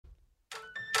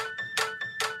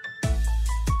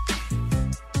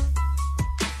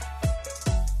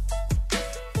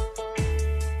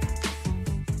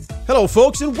Hello,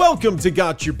 folks, and welcome to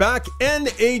Got Your Back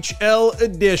NHL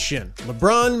edition.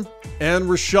 LeBron and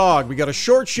Rashad. We got a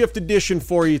short shift edition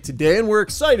for you today, and we're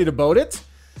excited about it.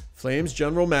 Flames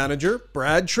general manager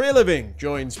Brad Treliving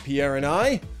joins Pierre and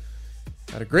I.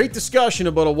 Had a great discussion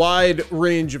about a wide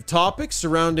range of topics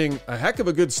surrounding a heck of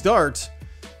a good start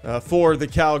for the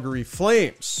Calgary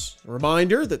Flames. A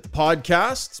reminder that the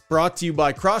podcast is brought to you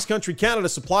by Cross Country Canada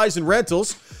Supplies and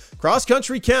Rentals. Cross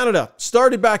Country Canada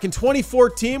started back in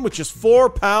 2014 with just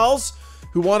four pals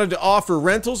who wanted to offer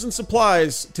rentals and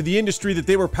supplies to the industry that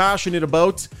they were passionate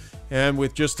about. And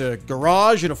with just a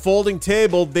garage and a folding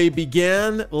table, they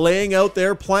began laying out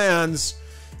their plans.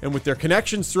 And with their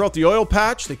connections throughout the oil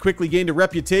patch, they quickly gained a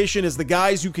reputation as the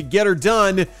guys who could get her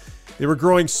done. They were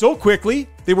growing so quickly,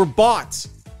 they were bought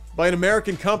by an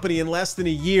American company in less than a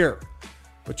year.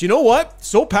 But you know what?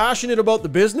 So passionate about the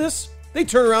business, they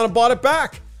turned around and bought it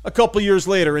back a couple years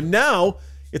later. And now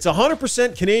it's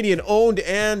 100% Canadian owned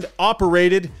and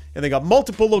operated. And they got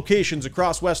multiple locations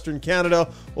across Western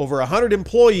Canada, over 100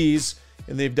 employees,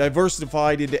 and they've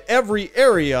diversified into every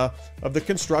area of the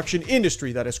construction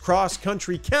industry. That is Cross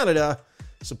Country Canada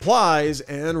Supplies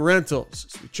and Rentals.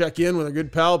 So we check in with our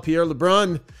good pal, Pierre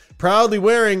LeBrun, proudly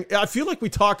wearing, I feel like we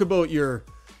talk about your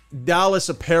Dallas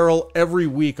apparel every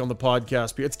week on the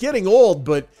podcast, Pierre. It's getting old,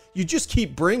 but you just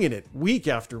keep bringing it week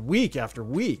after week after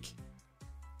week.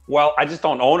 Well, I just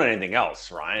don't own anything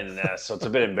else, Ryan. So it's a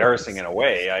bit embarrassing in a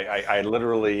way. I'm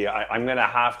going to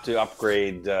have to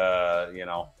upgrade,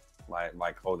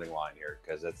 my clothing line here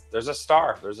because there's a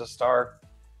star. There's a star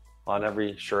on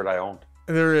every shirt I own.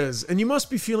 There is. And you must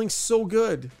be feeling so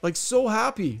good, like so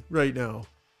happy right now.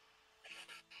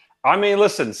 I mean,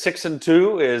 listen,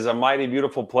 6-2 is a mighty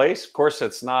beautiful place. Of course,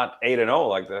 it's not 8-0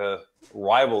 like the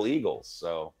rival Eagles.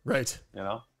 So, right.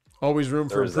 Always room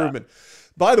for improvement.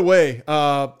 By the way,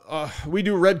 we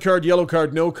do red card, yellow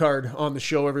card, no card on the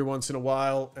show every once in a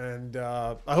while. And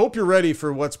I hope you're ready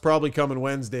for what's probably coming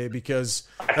Wednesday because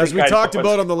as we talked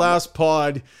about on the last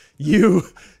pod, you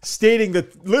stating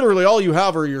that literally all you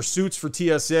have are your suits for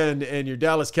TSN and your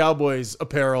Dallas Cowboys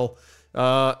apparel.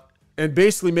 And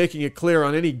basically making it clear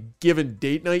on any given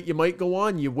date night you might go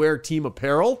on, you wear team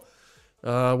apparel.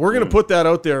 We're going to put that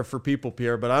out there for people,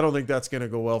 Pierre, but I don't think that's going to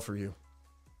go well for you.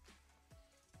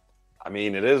 I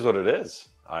mean, it is what it is.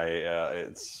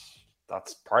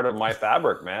 That's part of my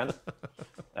fabric, man.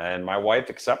 And my wife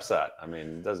accepts that. I mean,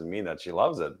 it doesn't mean that she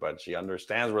loves it, but she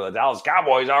understands where the Dallas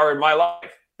Cowboys are in my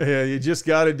life. Yeah, you just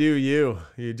got to do you.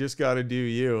 You just got to do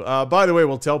you. By the way,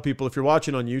 we'll tell people, if you're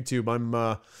watching on YouTube,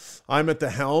 I'm at the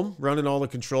helm running all the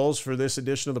controls for this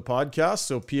edition of the podcast.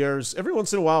 So every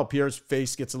once in a while, Pierre's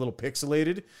face gets a little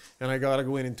pixelated and I got to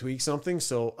go in and tweak something.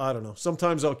 So I don't know.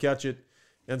 Sometimes I'll catch it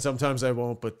and sometimes I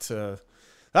won't, but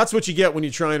that's what you get when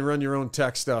you try and run your own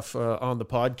tech stuff on the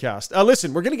podcast.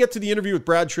 Listen, we're going to get to the interview with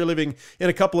Brad Treliving in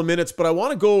a couple of minutes, but I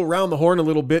want to go around the horn a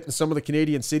little bit in some of the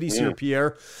Canadian cities here,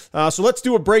 Pierre. So let's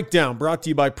do a breakdown brought to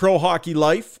you by Pro Hockey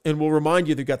Life, and we'll remind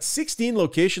you they've got 16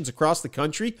 locations across the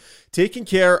country taking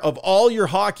care of all your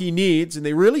hockey needs, and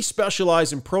they really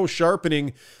specialize in pro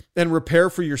sharpening and repair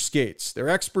for your skates. Their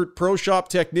expert pro shop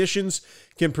technicians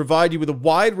can provide you with a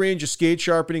wide range of skate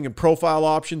sharpening and profile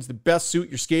options that best suit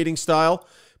your skating style.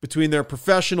 Between their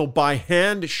professional by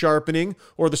hand sharpening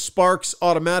or the Sparks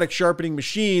automatic sharpening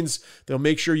machines, they'll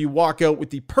make sure you walk out with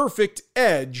the perfect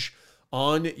edge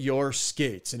on your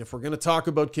skates. And if we're going to talk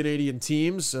about Canadian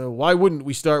teams, why wouldn't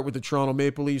we start with the Toronto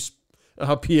Maple Leafs,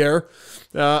 Pierre?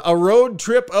 A road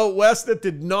trip out west that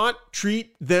did not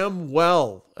treat them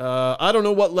well. I don't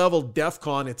know what level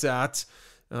DEFCON it's at.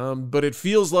 But it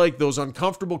feels like those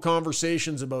uncomfortable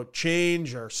conversations about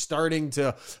change are starting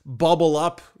to bubble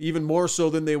up even more so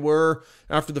than they were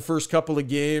after the first couple of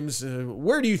games.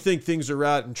 Where do you think things are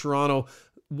at in Toronto?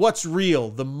 What's real,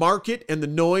 the market and the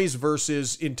noise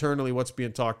versus internally what's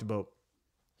being talked about?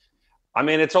 I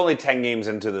mean, it's only 10 games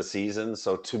into the season.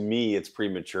 So to me, it's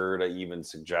premature to even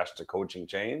suggest a coaching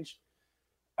change.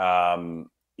 Having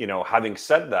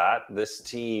said that, this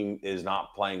team is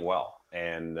not playing well.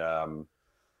 And,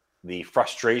 the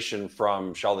frustration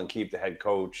from Sheldon Keefe, the head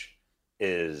coach,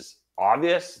 is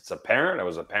obvious. It's apparent. It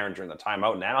was apparent during the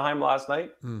timeout in Anaheim last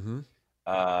night.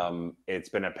 Mm-hmm. It's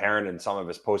been apparent in some of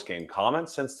his post-game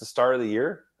comments since the start of the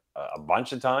year, a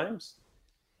bunch of times.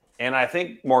 And I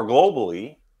think more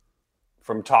globally,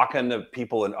 from talking to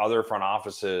people in other front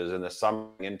offices in the summer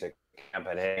into camp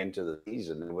and heading into the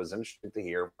season, it was interesting to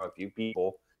hear from a few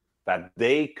people that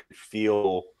they could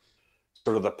feel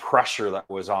sort of the pressure that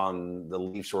was on the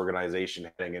Leafs organization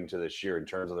heading into this year in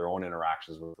terms of their own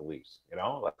interactions with the Leafs.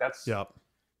 That's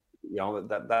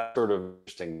that's sort of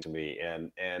interesting to me.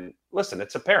 And listen,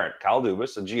 it's apparent. Kyle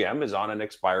Dubas, the GM, is on an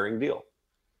expiring deal.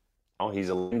 He's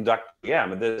a lame duck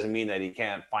GM. It doesn't mean that he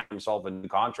can't find himself a new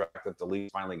contract if the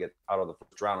Leafs finally get out of the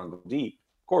first round and go deep,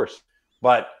 of course.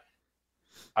 But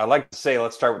I like to say,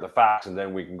 let's start with the facts, and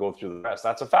then we can go through the rest.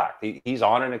 That's a fact. He's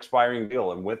on an expiring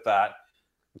deal, and with that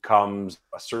comes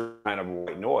a certain kind of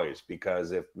white noise,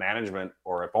 because if management,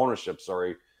 or if ownership,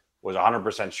 was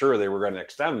 100% sure they were going to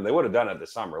extend him, they would have done it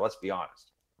this summer. Let's be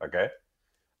honest. Okay.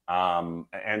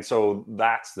 And so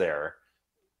that's there.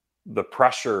 The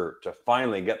pressure to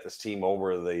finally get this team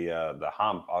over the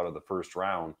hump out of the first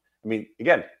round. I mean,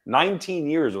 again, 19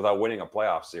 years without winning a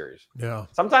playoff series. Yeah.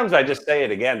 Sometimes I just say it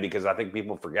again because I think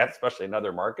people forget, especially in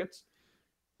other markets.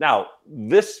 Now,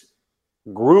 this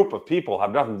group of people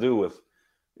have nothing to do with,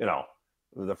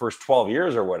 the first 12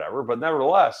 years or whatever, but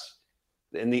nevertheless,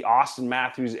 in the Austin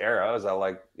Matthews era, as I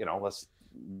like, let's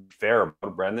be fair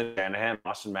about Brendan Shanahan,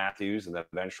 Austin Matthews, and then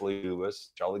eventually Dubas,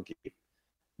 Sheldon Keefe,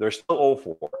 they're still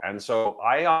 0-4. And so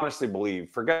I honestly believe,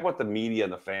 forget what the media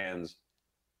and the fans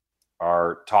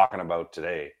are talking about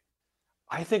today.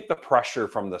 I think the pressure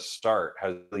from the start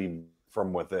has been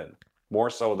from within, more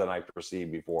so than I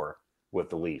perceived before with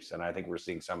the Leafs. And I think we're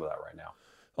seeing some of that right now.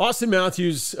 Austin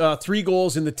Matthews, 3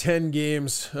 goals in the 10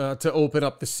 games to open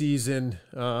up the season.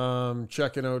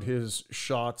 Checking out his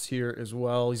shots here as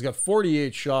well. He's got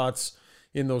 48 shots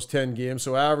in those 10 games,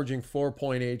 so averaging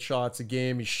 4.8 shots a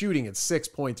game. He's shooting at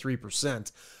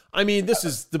 6.3%. I mean, this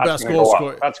is the best goal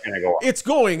scorer. That's going to go up. It's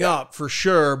going up for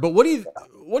sure. But what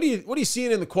are you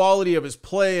seeing in the quality of his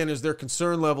play, and is there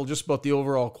concern level just about the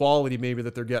overall quality maybe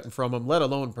that they're getting from him, let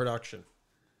alone production?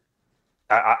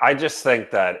 I just think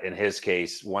that in his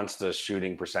case, once the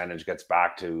shooting percentage gets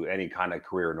back to any kind of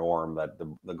career norm, that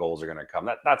the goals are going to come.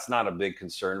 That's not a big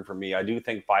concern for me. I do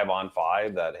think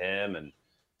 5-on-5 that him and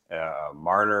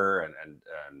Marner and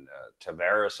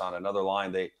Tavares on another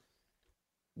line,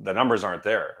 the numbers aren't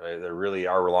there. They really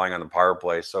are relying on the power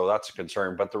play, so that's a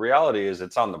concern. But the reality is,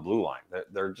 it's on the blue line.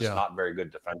 They're just not very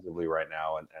good defensively right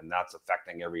now, and that's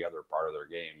affecting every other part of their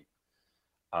game.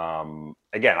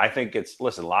 Again, I think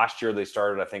last year they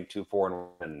started, I think, 2-4,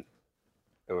 and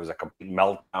it was a complete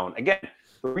meltdown. Again,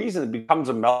 the reason it becomes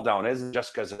a meltdown isn't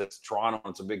just because it's Toronto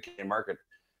and it's a big Canadian market.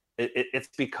 It's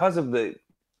because of the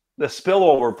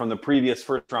spillover from the previous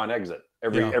first round exit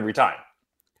every time.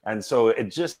 And so it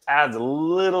just adds a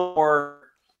little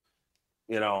more,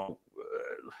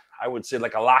 I would say,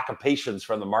 like a lack of patience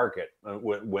from the market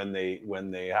when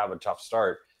they have a tough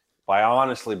start. But I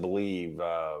honestly believe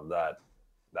that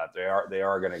they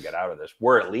are going to get out of this.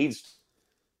 Where it leads,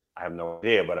 I have no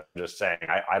idea. But I'm just saying,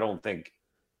 I don't think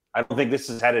this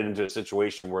is headed into a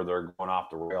situation where they're going off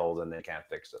the rails and they can't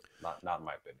fix it. Not in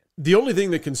my opinion. The only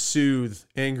thing that can soothe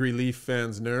angry Leaf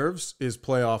fans' nerves is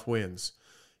playoff wins.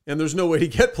 And there's no way to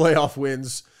get playoff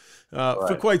wins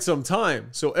for quite some time.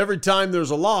 So every time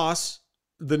there's a loss,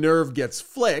 the nerve gets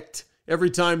flicked. Every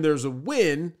time there's a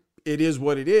win, it is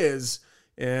what it is.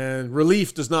 And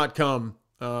relief does not come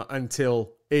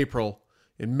until April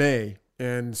and May.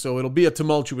 And so it'll be a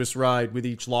tumultuous ride with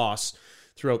each loss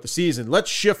throughout the season. Let's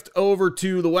shift over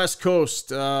to the West Coast.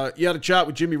 You had a chat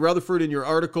with Jimmy Rutherford in your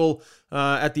article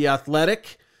at The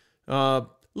Athletic.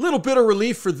 Little bit of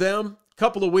relief for them.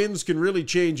 Couple of wins can really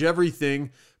change everything,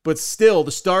 but still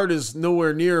the start is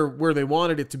nowhere near where they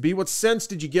wanted it to be. What sense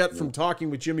did you get from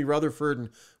talking with Jimmy Rutherford and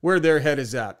where their head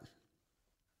is at?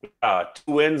 2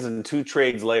 wins and 2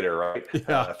 trades later, right?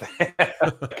 Yeah.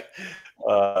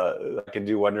 I can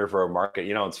do wonder for a market.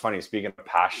 It's funny, speaking of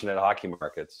passionate hockey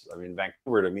markets, I mean,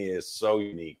 Vancouver to me is so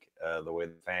unique. The way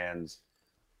the fans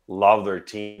love their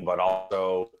team, but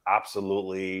also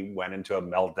absolutely went into a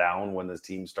meltdown when this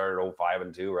team started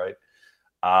 0-5-2, right?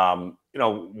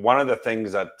 One of the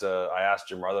things that I asked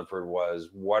Jim Rutherford was,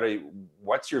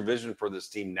 what's your vision for this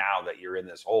team now that you're in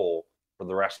this hole for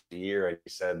the rest of the year? And he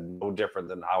said, no different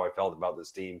than how I felt about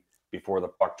this team before the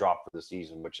puck dropped for the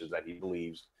season, which is that he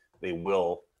believes they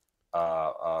will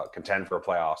contend for a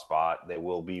playoff spot. They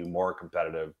will be more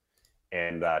competitive,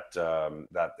 and that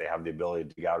they have the ability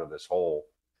to get out of this hole.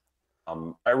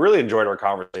 I really enjoyed our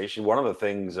conversation. One of the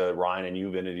things, Ryan, and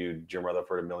you've interviewed Jim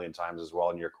Rutherford a million times as well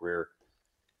in your career,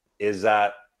 is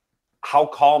that how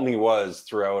calm he was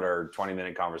throughout our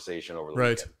 20-minute conversation over the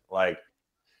weekend. Like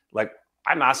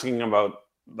I'm asking him about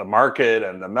the market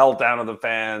and the meltdown of the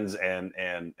fans and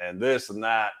this and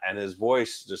that, and his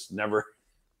voice just never.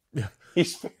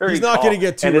 He's not going to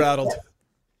get too rattled.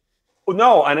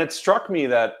 No, and it struck me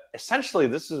that essentially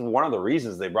this is one of the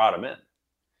reasons they brought him in.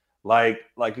 Like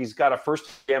he's got a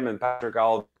first GM in Patrick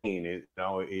Alvin.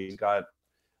 He's got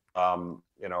a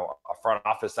front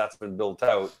office that's been built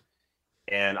out.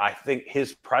 And I think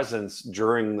his presence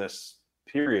during this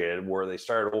period where they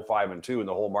started 0-5-2 and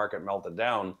the whole market melted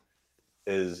down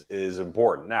is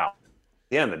important. Now, at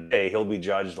the end of the day, he'll be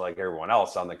judged like everyone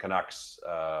else on the Canucks,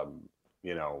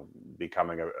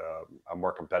 becoming a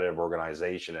more competitive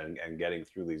organization and getting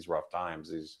through these rough times,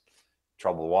 these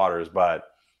troubled waters. But,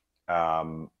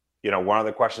 one of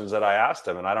the questions that I asked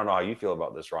him, and I don't know how you feel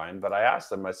about this, Ryan, but I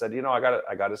asked him, I said,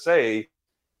 I got to say,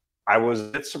 I was a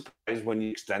bit surprised when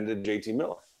you extended JT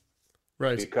Miller.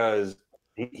 Right. Because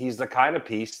he's the kind of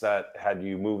piece that, had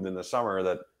you moved in the summer,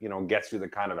 that, gets you the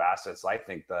kind of assets I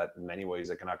think that in many ways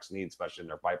the Canucks need, especially in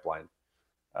their pipeline.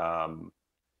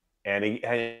 And he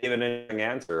gave an interesting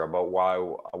answer about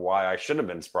why I should have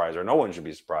been surprised, or no one should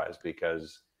be surprised,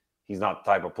 because he's not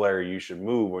the type of player you should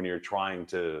move when you're trying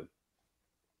to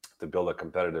build a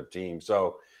competitive team.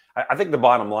 So I think the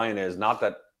bottom line is not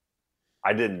that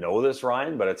I didn't know this,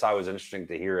 Ryan, but it's always interesting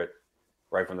to hear it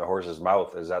right from the horse's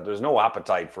mouth, is that there's no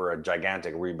appetite for a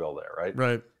gigantic rebuild there, right?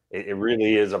 Right. It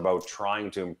really is about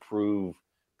trying to improve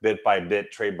bit by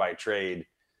bit, trade by trade,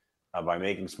 by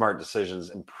making smart decisions,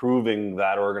 improving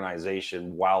that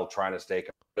organization while trying to stay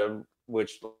competitive,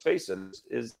 which, let's face it,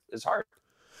 is hard.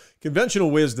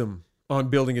 Conventional wisdom on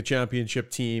building a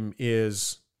championship team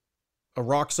is a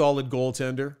rock-solid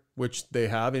goaltender, which they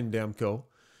have in Demko,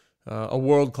 a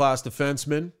world-class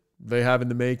defenseman they have in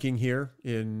the making here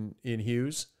in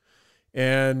Hughes,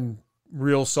 and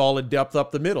real solid depth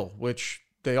up the middle, which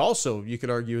they also, you could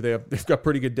argue, they've got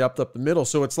pretty good depth up the middle.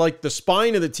 So it's like the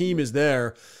spine of the team is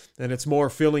there, and it's more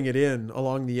filling it in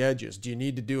along the edges. Do you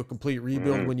need to do a complete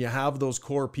rebuild when you have those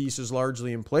core pieces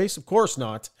largely in place? Of course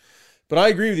not. But I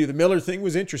agree with you. The Miller thing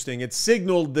was interesting. It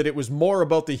signaled that it was more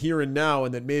about the here and now,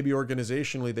 and that maybe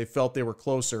organizationally they felt they were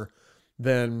closer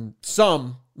than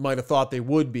some might have thought they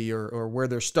would be, or where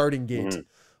their starting gate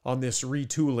on this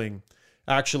retooling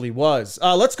actually was.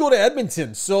 Let's go to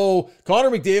Edmonton. So Connor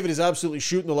McDavid is absolutely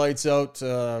shooting the lights out.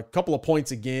 A couple of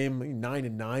points a game, 9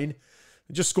 and 9.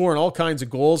 Just scoring all kinds of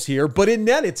goals here. But in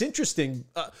net, it's interesting.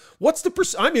 What's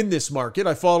the I'm in this market.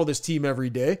 I follow this team every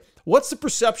day. What's the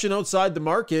perception outside the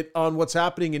market on what's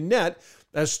happening in net,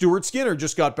 as Stuart Skinner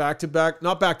just got back-to-back,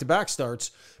 not back-to-back starts,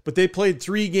 but they played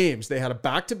 3 games. They had a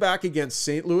back-to-back against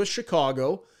St. Louis,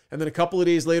 Chicago, and then a couple of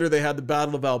days later they had the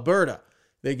Battle of Alberta.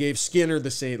 They gave Skinner the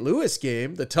St. Louis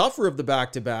game, the tougher of the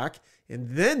back-to-back, and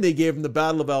then they gave him the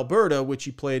Battle of Alberta, which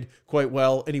he played quite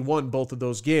well, and he won both of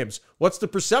those games. What's the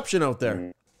perception out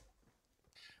there?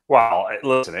 Well,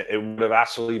 listen, it would have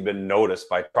actually been noticed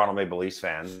by Toronto Maple Leafs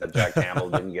fans that Jack Campbell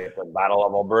didn't get the Battle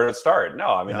of Alberta start. No,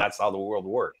 I mean, that's how the world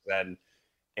works.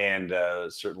 And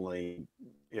certainly,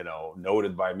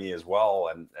 noted by me as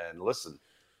well. And listen,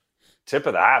 tip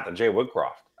of the hat to Jay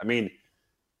Woodcroft. I mean,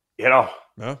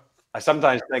 I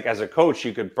sometimes think as a coach,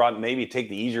 you could maybe take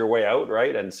the easier way out,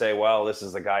 right? And say, well, this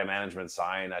is the guy management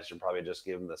signed. I should probably just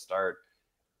give him the start.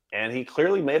 And he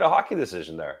clearly made a hockey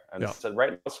decision there and said,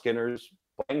 right now, Skinner's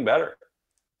playing better.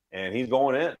 And he's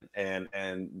going in.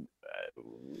 And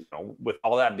with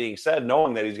all that being said,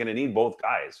 knowing that he's going to need both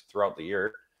guys throughout the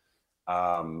year.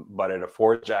 But it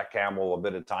affords Jack Campbell a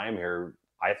bit of time here,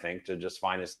 I think, to just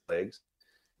find his legs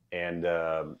and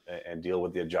deal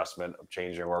with the adjustment of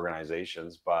changing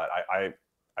organizations. But I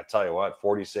tell you what,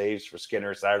 40 saves for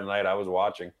Skinner Saturday night. I was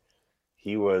watching.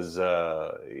 He was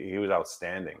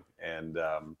outstanding, and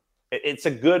it's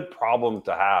a good problem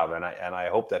to have. And I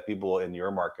hope that people in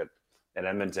your market in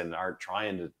Edmonton aren't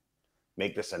trying to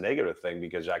make this a negative thing,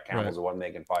 because Jack Campbell's the one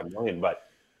making $5 million. But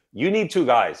you need 2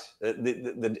 guys.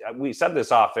 We said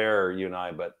this off air, you and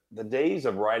I, but the days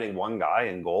of riding one guy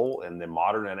in goal in the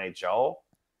modern NHL,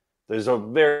 there's a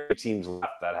very few teams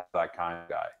left that have that kind of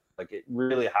guy. Like, it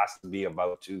really has to be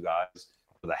about 2 guys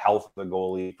for the health of the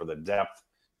goalie, for the depth,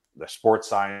 the sports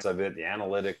science of it, the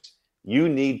analytics. You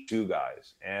need 2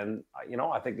 guys. And,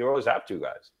 I think they always have 2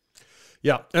 guys.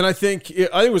 Yeah, and I think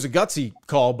it was a gutsy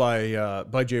call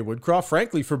by Jay Woodcroft,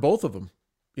 frankly, for both of them.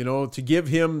 To give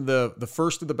him the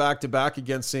first of the back-to-back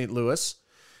against St. Louis,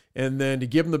 and then to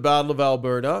give him the Battle of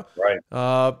Alberta. Right.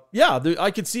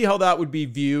 I could see how that would be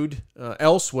viewed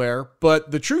elsewhere. But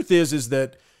the truth is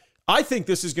that I think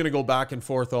this is going to go back and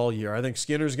forth all year. I think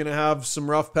Skinner's going to have some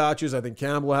rough patches. I think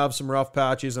Campbell will have some rough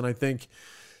patches. And I think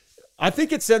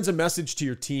it sends a message to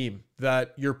your team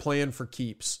that you're playing for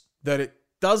keeps, that it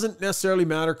doesn't necessarily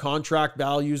matter contract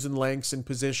values and lengths and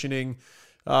positioning,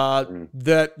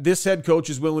 that this head coach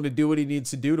is willing to do what he needs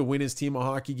to do to win his team a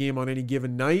hockey game on any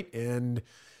given night. And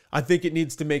I think it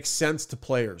needs to make sense to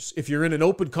players. If you're in an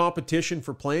open competition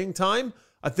for playing time,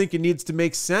 I think it needs to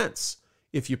make sense.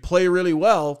 If you play really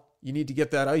well, you need to get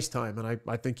that ice time. And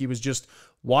I think he was just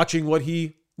watching what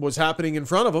was happening in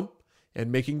front of him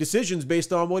and making decisions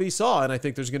based on what he saw. And I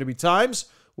think there's going to be times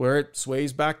where it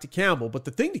sways back to Campbell. But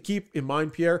the thing to keep in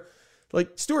mind, Pierre,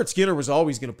 like Stuart Skinner was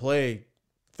always going to play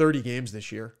 30 games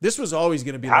this year. This was always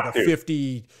going to be like a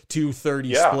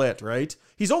 52-30 split, right?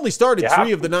 He's only started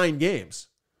 3 of the 9 games.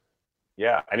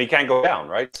 Yeah, and he can't go down,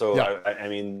 right? So, I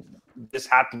mean, this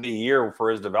had to be a year for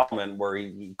his development where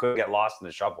he could get lost in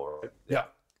the shuffle, right? Yeah.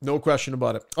 No question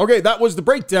about it. Okay, that was the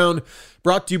breakdown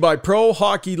brought to you by Pro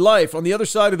Hockey Life. On the other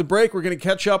side of the break, we're going to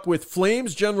catch up with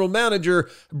Flames General Manager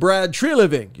Brad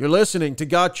Treliving. You're listening to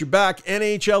Got Your Back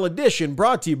NHL Edition,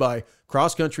 brought to you by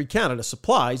Cross Country Canada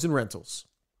Supplies and Rentals.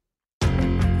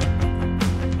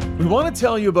 We want to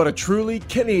tell you about a truly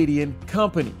Canadian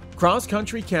company. Cross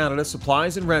Country Canada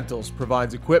Supplies and Rentals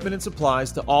provides equipment and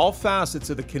supplies to all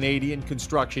facets of the Canadian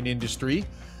construction industry.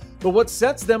 But what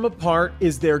sets them apart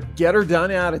is their get-her-done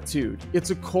attitude.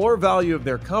 It's a core value of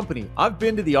their company. I've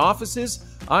been to the offices.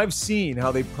 I've seen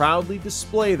how they proudly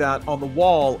display that on the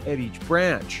wall at each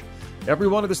branch. Every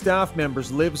one of the staff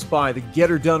members lives by the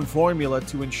get-her-done formula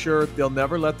to ensure they'll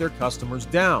never let their customers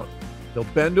down. They'll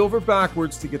bend over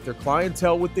backwards to get their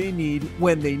clientele what they need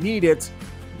when they need it.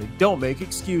 They don't make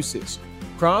excuses.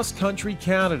 Cross Country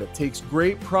Canada takes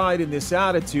great pride in this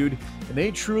attitude, and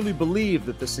they truly believe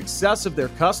that the success of their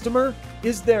customer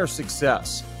is their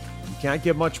success. You can't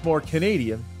get much more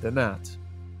Canadian than that.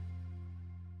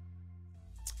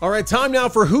 All right, time now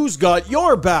for Who's Got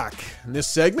Your Back? And this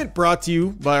segment brought to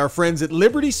you by our friends at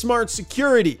Liberty Smart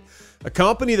Security, a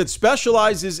company that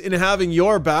specializes in having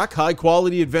your back.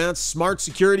 High-quality advanced smart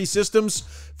security systems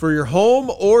for your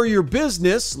home or your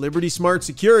business. Liberty Smart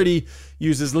Security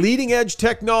uses leading-edge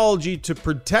technology to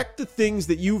protect the things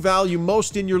that you value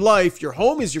most in your life. Your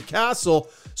home is your castle,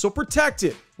 so protect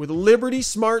it with a Liberty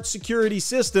Smart Security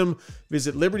system.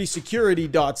 Visit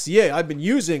libertysecurity.ca. I've been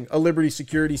using a Liberty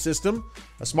Security system,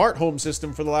 a smart home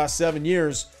system, for the last 7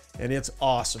 years, and it's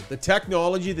awesome. The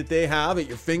technology that they have at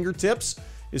your fingertips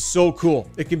is so cool.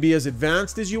 It can be as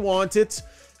advanced as you want it,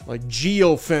 like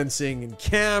geofencing and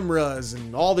cameras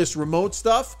and all this remote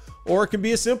stuff, or it can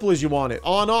be as simple as you want it.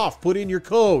 On, off, put in your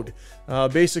code.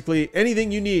 Basically,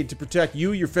 anything you need to protect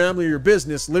you, your family, or your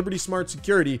business, Liberty Smart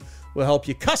Security will help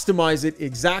you customize it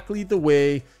exactly the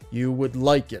way you would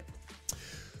like it.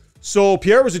 So,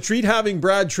 Pierre, was a treat having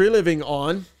Brad Treliving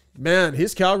on. Man,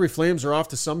 his Calgary Flames are off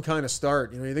to some kind of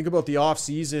start. You know, you think about the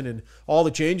offseason and all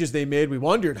the changes they made. We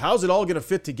wondered, how's it all going to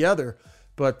fit together?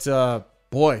 But,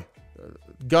 boy,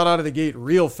 got out of the gate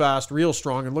real fast, real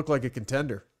strong, and looked like a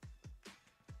contender.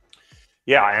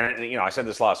 Yeah, and you know, I said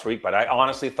this last week, but I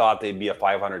honestly thought they'd be a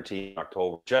 500 team in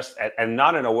October, and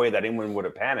not in a way that anyone would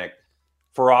have panicked,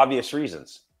 for obvious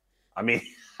reasons. I mean,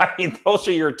 those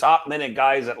are your top minute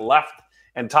guys that left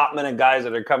and top minute guys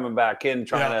that are coming back in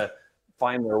trying to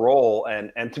find their role.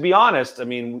 And to be honest, I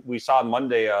mean, we saw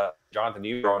Monday Jonathan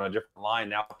Huber on a different line,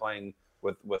 now playing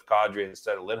with Kadri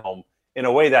instead of Lindholm. In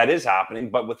a way, that is happening,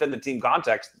 but within the team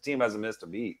context, the team hasn't missed a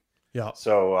beat. Yeah.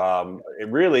 So it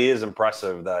really is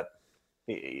impressive that,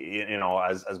 you know,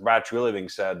 as Brad Treliving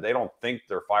said, they don't think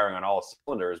they're firing on all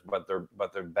cylinders, but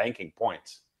they're banking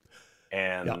points,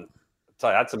 and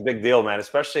that's a big deal, man.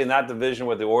 Especially in that division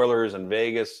with the Oilers and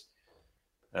Vegas.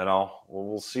 You know,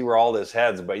 we'll see where all this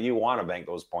heads, but you want to bank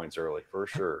those points early for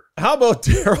sure. How about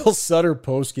Daryl Sutter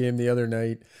post game the other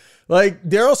night? Like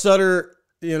Daryl Sutter,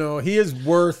 you know, he is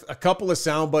worth a couple of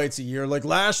sound bites a year. Like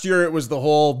last year, it was the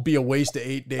whole be a waste of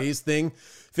 8 days thing,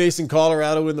 facing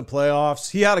Colorado in the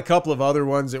playoffs. He had a couple of other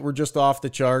ones that were just off the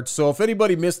charts. So if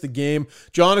anybody missed the game,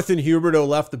 Jonathan Huberdeau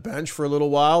left the bench for a little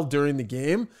while during the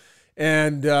game.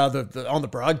 And on the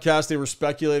broadcast, they were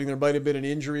speculating there might have been an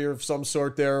injury of some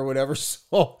sort there or whatever.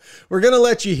 So we're going to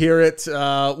let you hear it.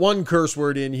 One curse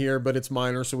word in here, but it's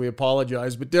minor, so we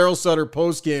apologize. But Daryl Sutter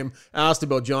post-game asked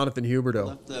about Jonathan Huberdeau.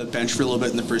 Left the bench for a little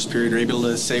bit in the first period. Are you able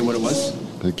to say what it was? I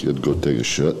think he had to go take a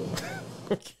shit.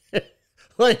 Okay.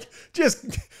 Like,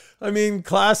 just, I mean,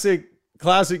 classic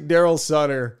Daryl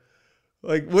Sutter.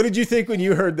 Like, what did you think when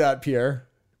you heard that, Pierre?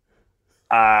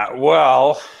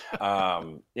 Well,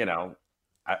 you know,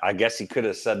 I guess he could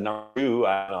have said number 2.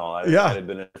 I don't know. It might have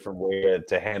been a different way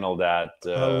to handle that.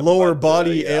 Lower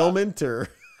body ailment or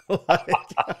like...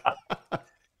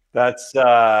 That's,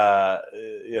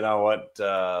 you know what?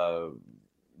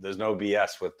 There's no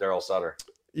BS with Daryl Sutter.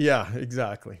 Yeah,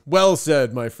 exactly. Well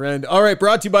said, my friend. All right,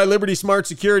 brought to you by Liberty Smart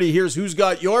Security. Here's Who's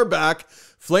Got Your Back.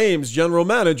 Flames General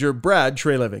Manager Brad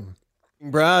Treliving.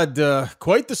 Brad,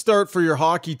 quite the start for your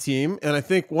hockey team. And I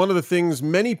think one of the things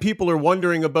many people are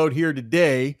wondering about here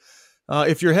today,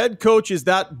 if your head coach is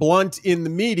that blunt in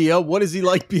the media, what is he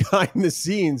like behind the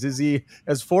scenes? Is he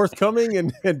as forthcoming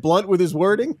and blunt with his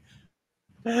wording?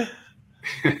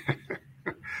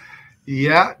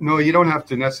 Yeah, no, you don't have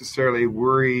to necessarily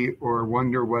worry or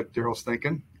wonder what Daryl's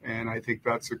thinking, and I think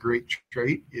that's a great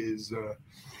trait.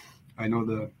 I know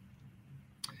the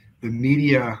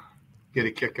media get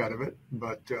a kick out of it,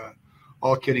 but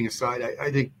all kidding aside,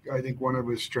 I think one of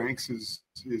his strengths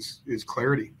is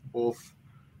clarity, both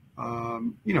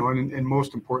and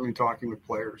most importantly, talking with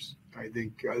players. I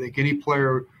think any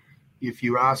player, if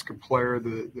you ask a player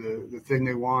the thing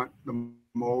they want the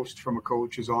most from a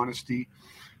coach is honesty.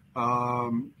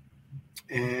 And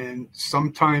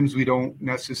sometimes we don't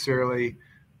necessarily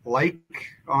like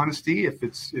honesty if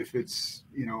it's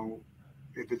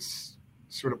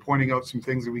sort of pointing out some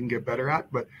things that we can get better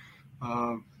at. But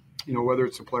whether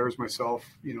it's the players, myself,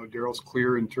 Daryl's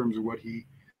clear in terms of what he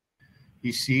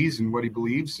sees and what he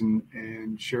believes,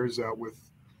 and shares that with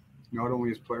not only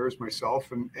his players, myself,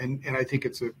 and I think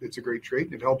it's a great trait,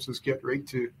 and it helps us get right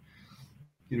to,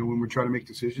 when we're trying to make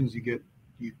decisions, you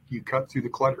cut through the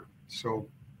clutter. So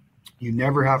you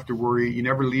never have to worry. You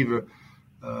never leave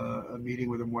a meeting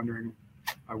with him wondering,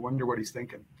 I wonder what he's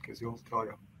thinking, because he'll tell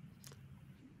you.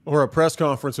 Or a press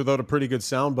conference without a pretty good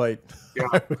soundbite, Yeah.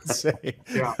 I would say.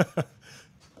 Yeah.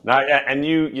 Now, and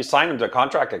you signed him to a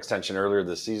contract extension earlier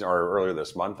this season, or earlier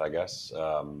this month, I guess,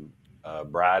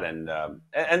 Brad. And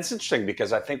it's interesting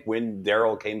because I think when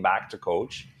Daryl came back to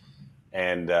coach,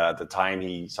 and at the time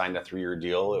he signed a 3-year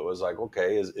deal, it was like,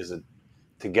 okay, is it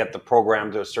to get the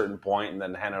program to a certain point and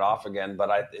then hand it off again?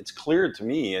 But it's clear to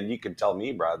me, and you could tell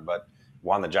me, Brad, but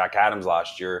won the Jack Adams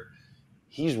last year.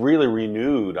 He's really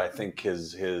renewed, I think,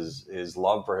 his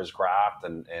love for his craft,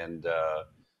 and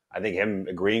I think him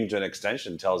agreeing to an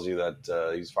extension tells you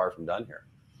that he's far from done here.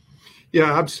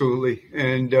 Yeah, absolutely.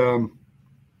 And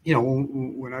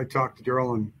when I talked to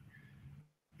Daryl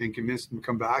and convinced him to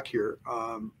come back here,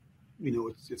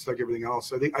 it's like everything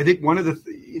else. I think one of the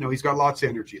he's got lots of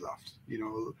energy left.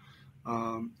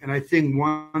 And I think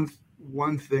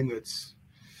one thing that's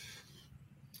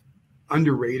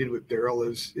underrated with Daryl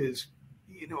is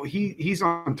he's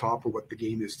on top of what the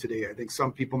game is today. I think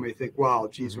some people may think, well,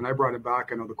 geez, when I brought him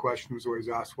back, I know the question was always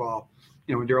asked, well,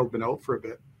 when Daryl's been out for a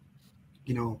bit,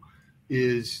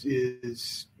 is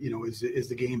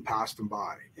the game passed him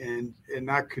by? And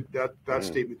that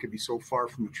statement could be so far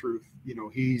from the truth.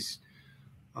 He's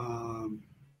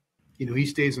he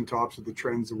stays on top of the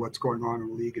trends of what's going on in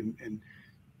the league, and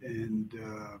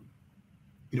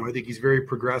I think he's very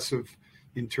progressive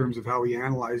in terms of how he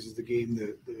analyzes the game,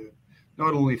 the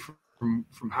not only from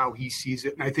how he sees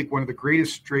it. And I think one of the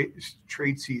greatest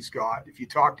traits he's got, if you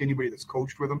talk to anybody that's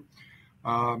coached with him,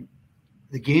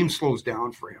 the game slows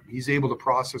down for him. He's able to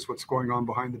process what's going on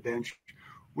behind the bench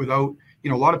without, a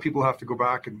lot of people have to go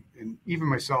back and even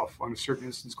myself on a certain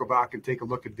instance, go back and take a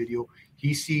look at video.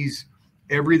 He sees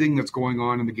everything that's going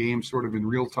on in the game sort of in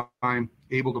real time,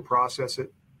 able to process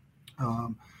it.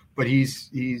 But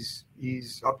he's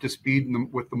up to speed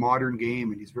with the modern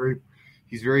game, and he's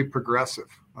very progressive.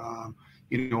 I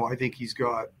think he's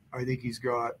got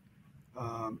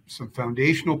some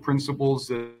foundational principles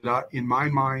that, in my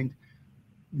mind,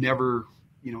 never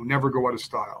go out of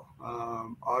style.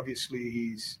 Obviously,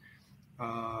 he's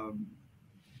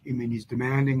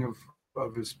demanding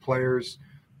of his players.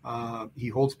 He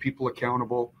holds people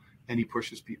accountable, and he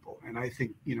pushes people. And I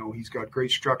think he's got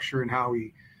great structure in how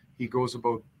he goes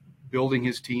about building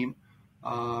his team.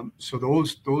 So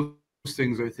those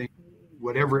things, I think,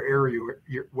 whatever era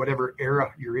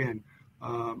you're in,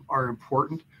 are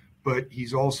important. But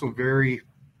he's also very,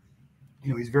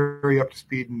 he's very up to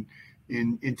speed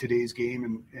in today's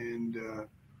game, and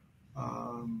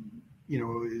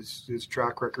his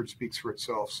track record speaks for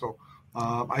itself. So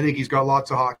I think he's got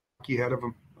lots of hockey ahead of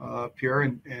him, Pierre.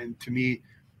 And to me,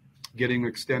 getting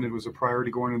extended was a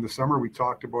priority going into the summer. We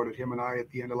talked about it, him and I, at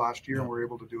the end of last year, and we're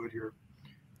able to do it here,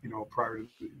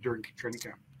 during training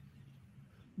camp.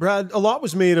 Brad, a lot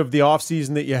was made of the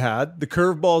offseason that you had, the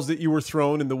curveballs that you were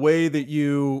thrown, and the way that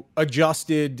you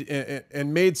adjusted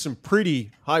and made some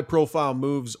pretty high-profile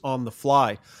moves on the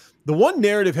fly. The one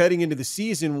narrative heading into the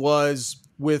season was,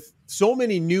 with so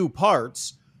many new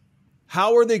parts,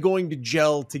 how are they going to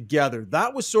gel together?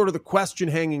 That was sort of the question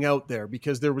hanging out there,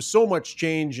 because there was so much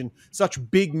change and such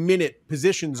big-minute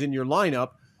positions in your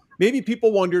lineup. Maybe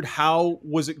people wondered, how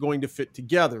was it going to fit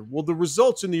together? Well, the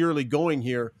results in the early going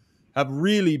here have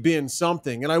really been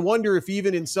something. And I wonder if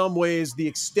even in some ways the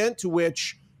extent to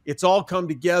which it's all come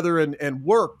together and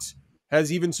worked has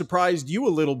even surprised you a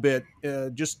little bit.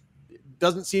 Just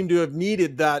doesn't seem to have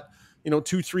needed that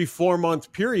 2, 3, 4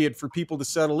 month period for people to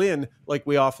settle in like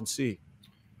we often see.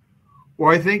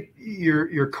 Well, I think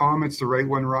your comment's the right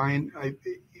one, Ryan.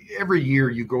 every year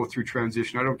you go through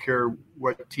transition. I don't care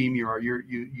what team you are.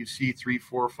 You see 3,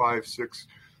 4, 5, 6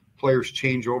 players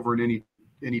change over in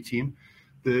any team.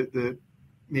 The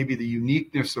maybe the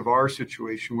uniqueness of our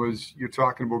situation was you're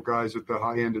talking about guys at the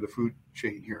high end of the food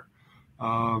chain here.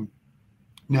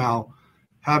 Now,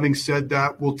 having said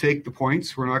that, we'll take the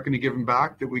points. We're not going to give them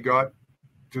back that we got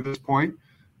to this point.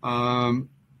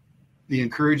 The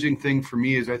encouraging thing for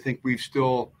me is I think we're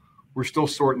still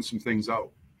sorting some things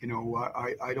out. You know,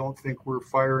 I don't think we're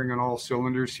firing on all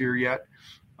cylinders here yet.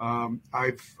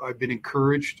 I've been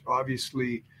encouraged,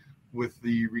 obviously, with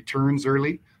the returns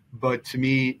early, but to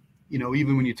me, you know,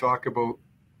 even when you talk about,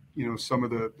 you know, some of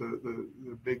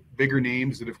the bigger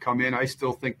names that have come in, I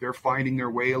still think they're finding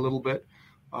their way a little bit.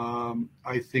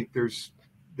 I think there's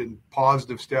been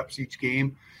positive steps each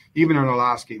game, even in our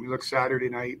last game. We look Saturday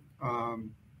night,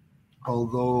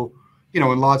 although, you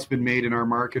know, and lots been made in our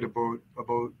market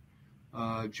about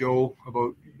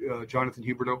Jonathan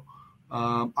Huberdeau.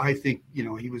 I think, you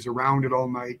know, he was around it all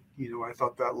night. You know, I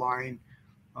thought that line,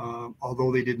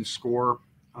 although they didn't score,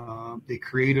 they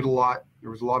created a lot. There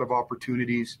was a lot of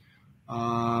opportunities.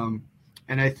 And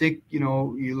I think, you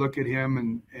know, you look at him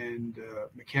and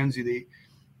McKenzie,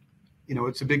 you know,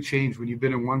 it's a big change when you've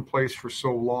been in one place for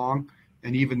so long,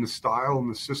 and even the style and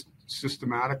the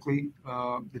systematically,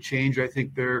 the change, I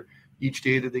think each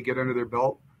day that they get under their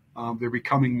belt, they're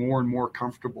becoming more and more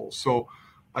comfortable. So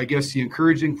I guess the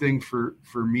encouraging thing for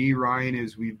me, Ryan,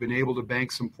 is we've been able to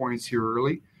bank some points here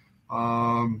early.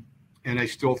 And I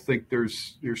still think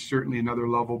there's certainly another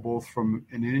level, both from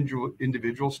an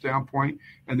individual standpoint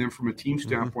and then from a team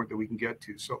standpoint that we can get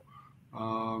to. So,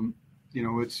 you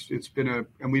know, it's been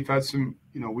and we've had some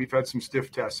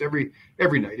stiff tests every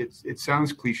night. It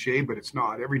sounds cliche, but it's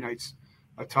not. Every night's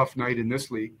a tough night in this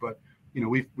league. But, you know,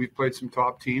 we've played some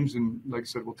top teams, and like I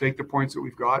said, we'll take the points that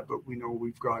we've got, but we know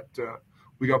we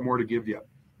got more to give yet.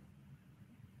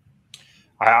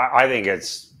 I think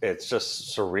it's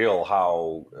just surreal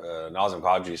how Nazem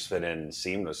Kadri's fit in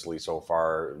seamlessly so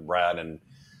far, Brad. And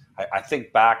I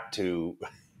think back to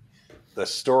the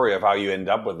story of how you end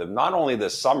up with him, not only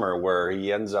this summer where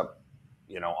he ends up,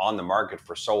 you know, on the market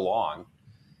for so long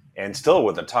and still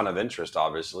with a ton of interest,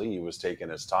 obviously. He was taking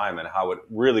his time, and how it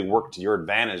really worked to your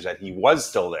advantage that he was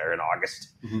still there in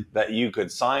August, that you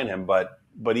could sign him. But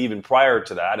even prior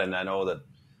to that, and I know that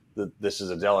this is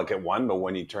a delicate one, but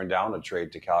when he turned down a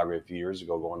trade to Calgary a few years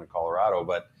ago going to Colorado,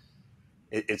 but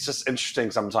it's just interesting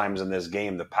sometimes in this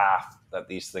game, the path that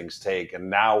these things take. And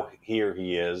now here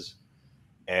he is,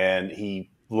 and he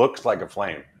looks like a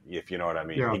flame, if you know what I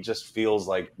mean. Yeah. He just feels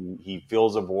like he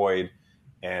fills a void,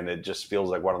 and it just feels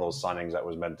like one of those signings that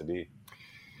was meant to be.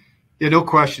 Yeah, no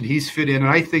question. He's fit in. And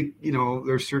I think, you know,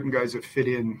 there's certain guys that fit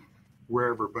in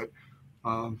wherever, but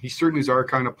he certainly is our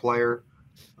kind of player.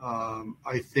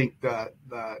 I think that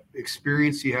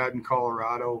experience he had in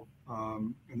Colorado,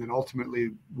 and then ultimately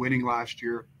winning last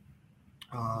year,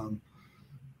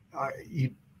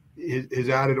 he has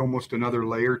added almost another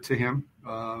layer to him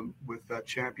with that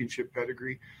championship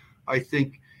pedigree. I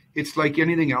think it's like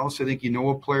anything else. I think you know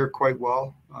a player quite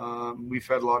well. We've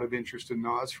had a lot of interest in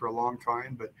Naz for a long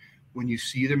time, but when you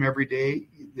see them every day,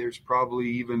 there's probably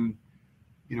even,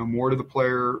 you know, more to the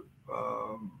player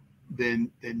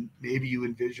than maybe you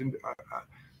envisioned.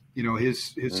 You know,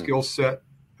 his skill set.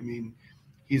 I mean,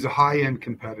 he's a high-end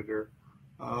competitor.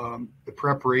 The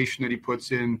preparation that he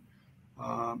puts in,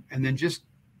 and then just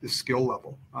the skill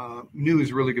level. Knew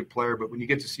he's a really good player, but when you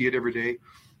get to see it every day,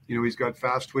 you know, he's got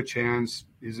fast twitch hands,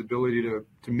 his ability to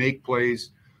make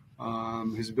plays,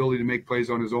 his ability to make plays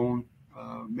on his own,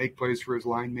 make plays for his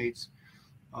line mates,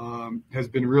 has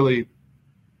been really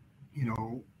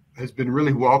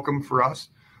welcome for us.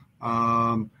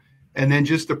 And then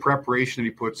just the preparation that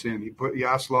he puts in. He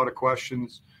asks a lot of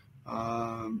questions.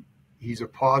 He's a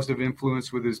positive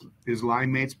influence with his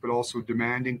line mates, but also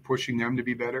demanding, pushing them to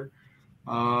be better.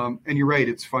 And you're right.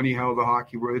 It's funny how the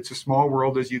hockey world, it's a small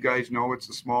world, as you guys know. It's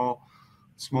a small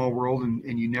world,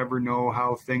 and you never know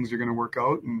how things are going to work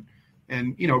out.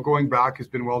 And, you know, going back has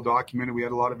been well documented. We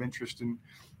had a lot of interest in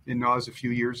Naz a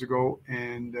few years ago,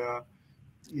 and,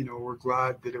 you know, we're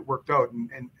glad that it worked out.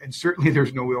 And certainly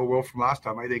there's no ill will from last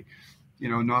time. I think, you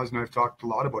know, Naz and I have talked a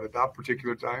lot about it. That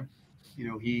particular time, you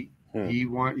know, he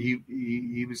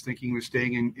was thinking he was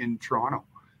staying in Toronto.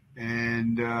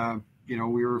 And, you know,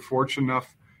 we were fortunate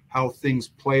enough how things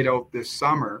played out this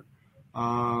summer.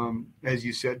 As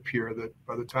you said, Pierre, that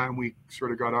by the time we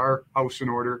sort of got our house in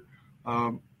order,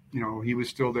 you know, he was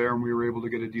still there and we were able to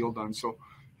get a deal done. So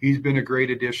he's been a great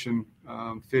addition,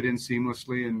 fit in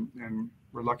seamlessly, and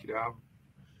we're lucky to have him.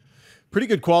 Pretty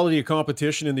good quality of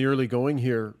competition in the early going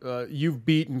here. You've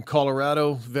beaten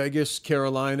Colorado, Vegas,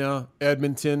 Carolina,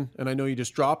 Edmonton, and I know you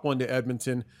just dropped one to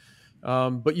Edmonton.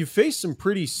 But you faced some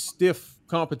pretty stiff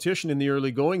competition in the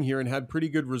early going here and had pretty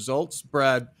good results,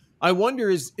 Brad. I wonder,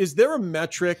 is there a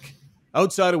metric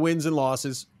outside of wins and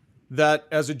losses that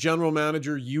as a general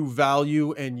manager you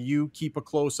value and you keep a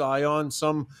close eye on?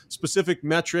 Some specific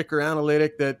metric or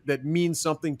analytic that means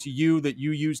something to you that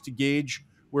you use to gauge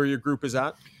where your group is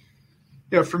at?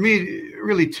 Yeah, for me,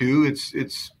 really two.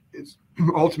 It's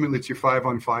ultimately it's your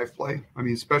 5-on-5 play. I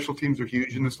mean, special teams are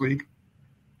huge in this league,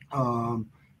 and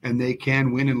they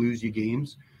can win and lose you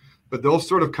games, but they'll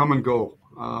sort of come and go.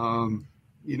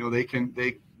 You know,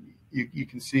 you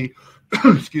can see,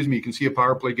 excuse me, you can see a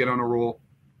power play get on a roll.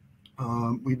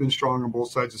 We've been strong on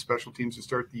both sides of special teams to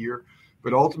start the year,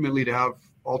 but ultimately to have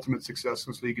ultimate success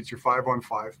in this league, it's your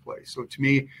 5-on-5 play. So to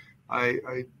me,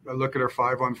 I look at our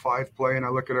 5-on-5 play and I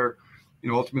look at our, you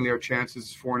know, ultimately our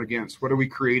chances for and against. What are we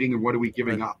creating and what are we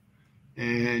giving up?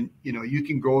 And, you know, you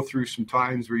can go through some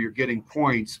times where you're getting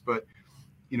points, but,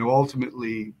 you know,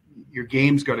 ultimately your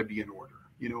game's got to be in order,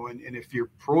 you know, and if you're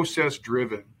process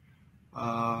driven,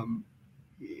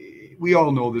 we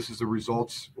all know this is a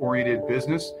results oriented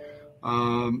business.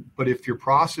 But if your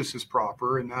process is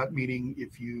proper, and that meaning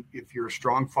if you're a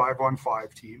strong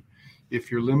 5-on-5 team,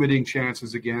 if you're limiting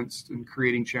chances against and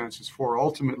creating chances for,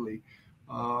 ultimately,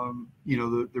 you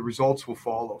know, the results will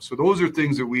follow. So those are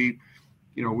things that we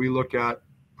look at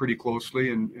pretty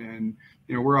closely, and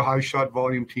you know, we're a high shot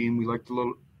volume team. We like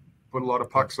to put a lot of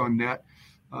pucks on net,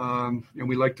 and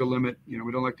we like to limit. You know,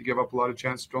 we don't like to give up a lot of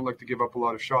chances. Don't like to give up a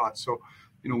lot of shots. So,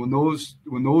 you know,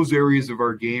 when those areas of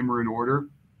our game are in order,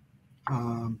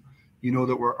 you know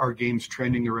that our game's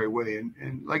trending the right way.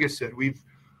 And like I said,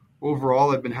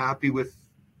 I've been happy with,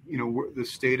 you know, the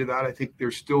state of that. I think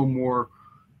there's still more.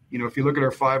 You know, if you look at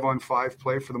our 5-on-5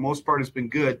 play, for the most part, it's been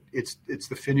good. It's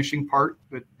the finishing part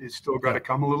that is still got to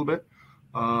come a little bit.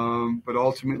 But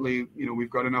ultimately, you know, we've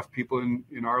got enough people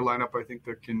in our lineup, I think,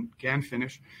 that can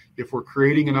finish. If we're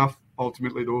creating enough,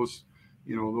 ultimately those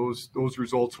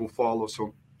results will follow.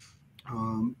 So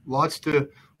lots to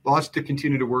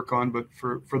continue to work on. But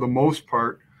for the most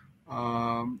part,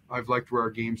 I've liked where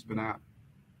our game's been at.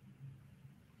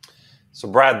 So,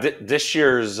 Brad, this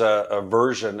year's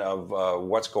version of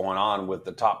what's going on with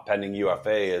the top pending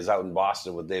UFA is out in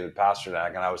Boston with David Pastrnak.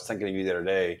 And I was thinking of you the other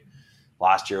day.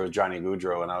 Last year was Johnny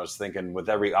Gaudreau, and I was thinking with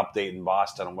every update in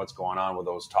Boston on what's going on with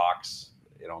those talks,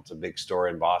 you know, it's a big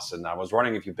story in Boston. I was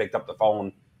wondering if you picked up the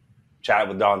phone, chatted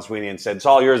with Don Sweeney, and said, "It's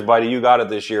all yours, buddy. You got it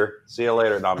this year. See you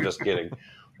later." No, I'm just kidding.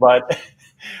 But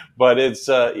it's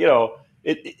you know,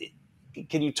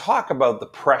 can you talk about the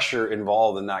pressure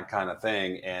involved in that kind of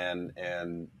thing,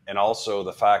 and also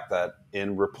the fact that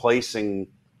in replacing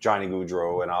Johnny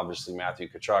Gaudreau and obviously Matthew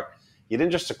Tkachuk, you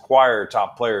didn't just acquire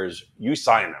top players, you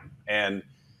signed them. And,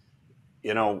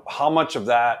 you know, how much of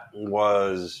that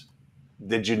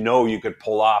did you know you could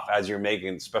pull off as you're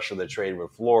making, especially the trade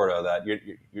with Florida, that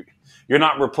you're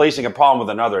not replacing a problem with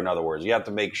another, in other words. You have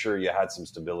to make sure you had some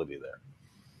stability there.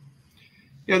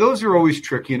 Yeah, those are always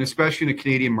tricky, and especially in a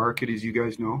Canadian market, as you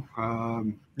guys know.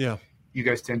 Yeah. You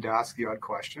guys tend to ask the odd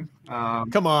question.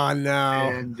 Come on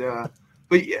now.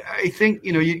 But I think,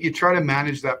 you know, you try to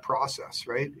manage that process,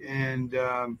 right? And,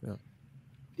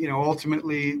 you know,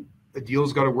 ultimately the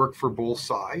deal's got to work for both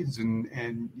sides,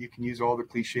 and you can use all the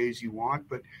cliches you want.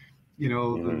 But, you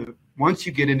know, once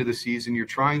you get into the season, you're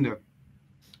trying to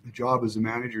 – the job as a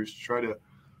manager is to try to,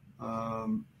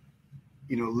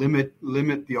 you know,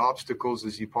 limit the obstacles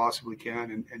as you possibly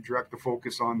can and direct the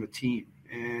focus on the team.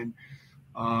 And,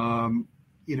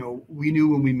 you know, we knew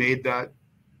when we made that,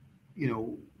 you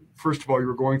know, first of all, you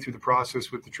were going through the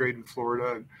process with the trade with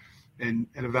Florida and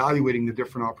evaluating the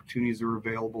different opportunities that were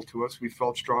available to us. We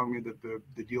felt strongly that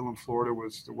the deal in Florida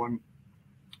was the one,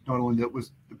 not only that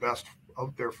was the best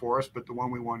out there for us, but the one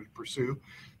we wanted to pursue.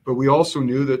 But we also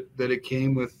knew that it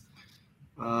came with,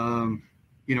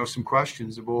 you know, some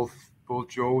questions. Both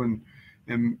Joe and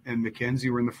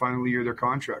Mackenzie were in the final year of their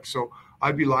contract. So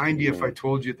I'd be lying to you if I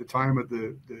told you at the time of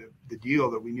the deal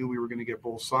that we knew we were going to get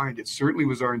both signed. It certainly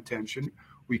was our intention.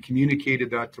 We communicated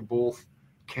that to both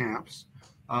camps.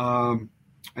 And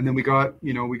then we got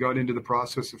into the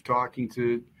process of talking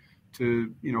to,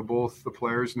 you know, both the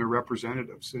players and their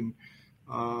representatives. And,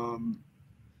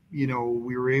 you know,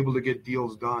 we were able to get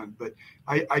deals done, but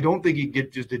I don't think you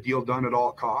get just a deal done at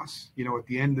all costs. You know, at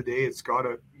the end of the day, it's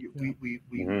gotta, we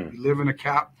live in a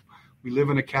cap. We live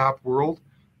in a cap world.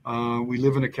 We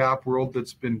live in a cap world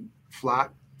that's been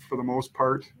flat for the most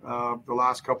part, the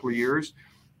last couple of years.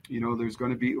 You know, there's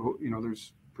going to be, you know,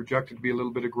 there's projected to be a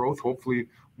little bit of growth, hopefully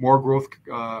more growth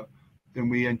than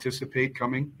we anticipate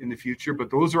coming in the future. But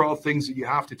those are all things that you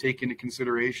have to take into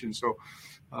consideration. So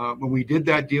when we did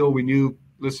that deal, we knew,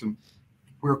 listen,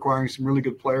 we're acquiring some really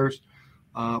good players.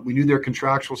 We knew their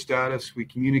contractual status. We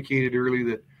communicated early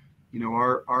that,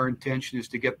 our intention is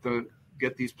to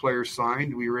get these players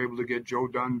signed. We were able to get Joe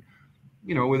done,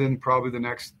 within probably the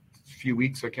next few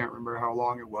weeks. I can't remember how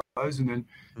long it was. And then,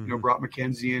 brought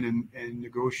Mackenzie in and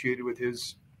negotiated with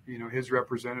his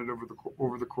representative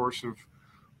over the course of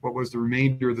what was the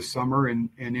remainder of the summer and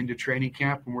into training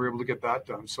camp, and we're able to get that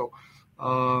done. So,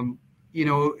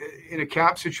 in a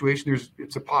cap situation,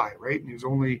 it's a pie, right? And there's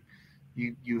only,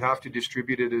 you have to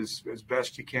distribute it as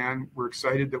best you can. We're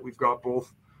excited that we've got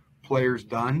both players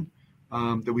done,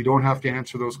 that we don't have to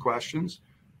answer those questions.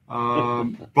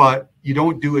 But you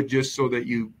don't do it just so that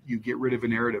you get rid of a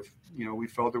narrative. We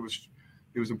felt it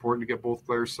was important to get both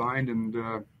players signed, and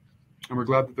we're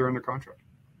glad that they're under contract.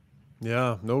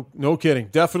 Yeah, no kidding.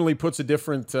 Definitely puts a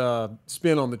different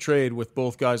spin on the trade with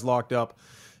both guys locked up,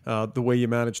 the way you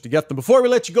managed to get them. Before we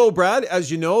let you go, Brad,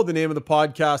 as you know, the name of the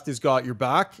podcast is Got Your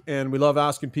Back, and we love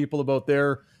asking people about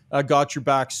their Got Your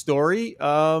Back story.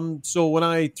 So when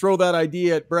I throw that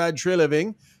idea at Brad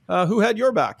Treliving, who had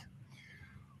your back?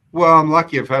 Well, I'm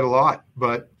lucky. I've had a lot,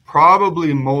 but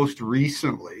probably most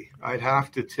recently, I'd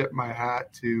have to tip my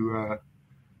hat to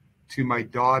my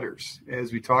daughters.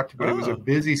 As we talked about, It was a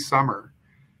busy summer,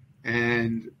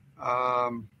 and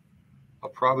I'll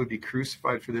probably be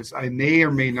crucified for this. I may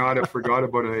or may not have forgot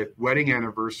about a wedding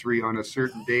anniversary on a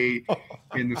certain day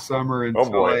in the summer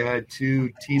until I had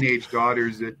two teenage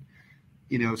daughters that,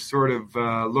 sort of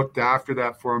looked after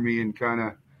that for me and kind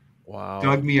of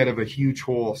dug me out of a huge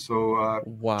hole. So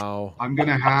I'm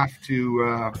gonna have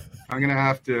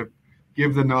to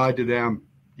give the nod to them.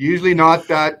 Usually not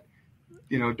that,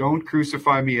 don't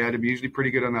crucify me, Ed. I'm usually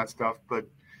pretty good on that stuff, but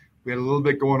we had a little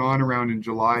bit going on around in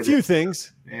July. A few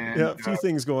things. A few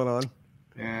things going on.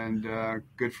 And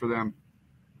good for them.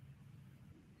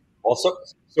 Well,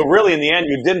 so really, in the end,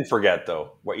 you didn't forget,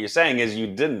 though. What you're saying is you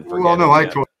didn't forget. Well, no, I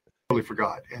totally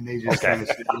forgot. And they just kind of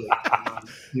said,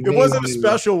 it wasn't a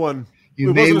special one. It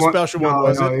wasn't a special one,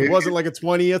 was it? It wasn't like a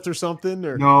 20th or something?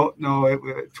 Or No, I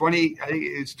think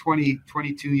it's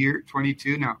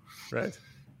 22 now. Right.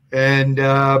 And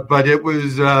but it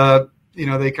was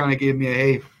they kind of gave me a,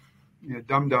 hey,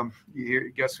 dum-dum,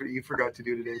 guess what you forgot to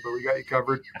do today, but we got you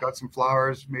covered, got some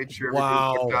flowers, made sure everything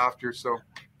was looked after. So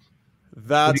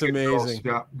that's amazing. Girls.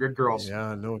 Yeah, good girls.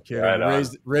 Yeah, no kidding. Right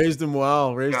raised them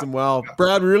well. Them well. Yeah.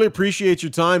 Brad, we really appreciate your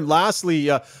time.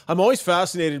 Lastly, I'm always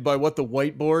fascinated by what the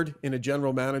whiteboard in a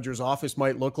general manager's office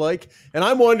might look like. And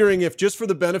I'm wondering if, just for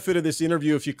the benefit of this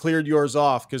interview, if you cleared yours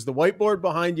off, because the whiteboard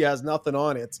behind you has nothing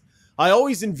on it. I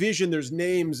always envision there's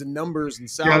names and numbers and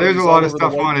salaries. Yeah, there's a lot of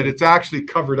stuff on it. It's actually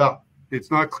covered up. It's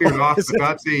not cleared off, but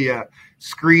that's a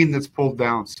screen that's pulled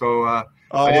down. So I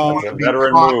didn't want to be caught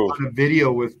on a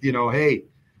video with, hey,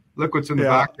 look what's in the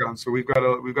background. So we've got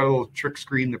a little trick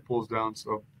screen that pulls down.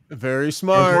 So very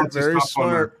smart, very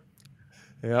smart.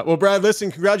 Yeah. Well, Brad,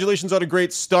 listen, congratulations on a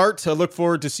great start. I look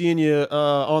forward to seeing you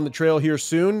on the trail here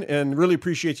soon, and really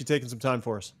appreciate you taking some time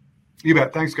for us. You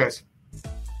bet. Thanks, guys.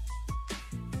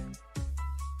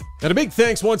 And a big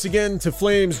thanks once again to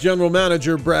Flames General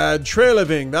Manager Brad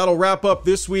Treliving. That'll wrap up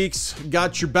this week's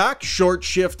Got Your Back Short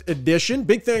Shift edition.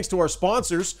 Big thanks to our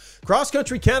sponsors, Cross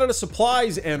Country Canada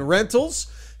Supplies and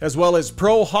Rentals, as well as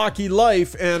Pro Hockey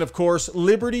Life, and of course,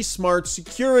 Liberty Smart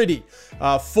Security.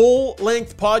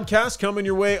 Full-length podcast coming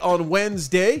your way on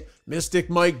Wednesday. Mystic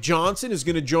Mike Johnson is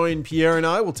going to join Pierre and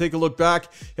I. We'll take a look back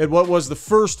at what was the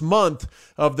first month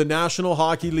of the National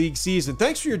Hockey League season.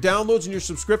 Thanks for your downloads and your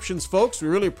subscriptions, folks. We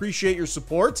really appreciate your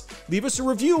support. Leave us a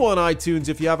review on iTunes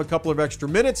if you have a couple of extra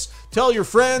minutes. Tell your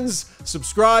friends.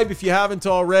 Subscribe if you haven't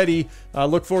already.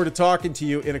 Look forward to talking to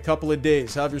you in a couple of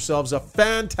days. Have yourselves a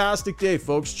fantastic day,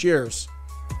 folks. Cheers.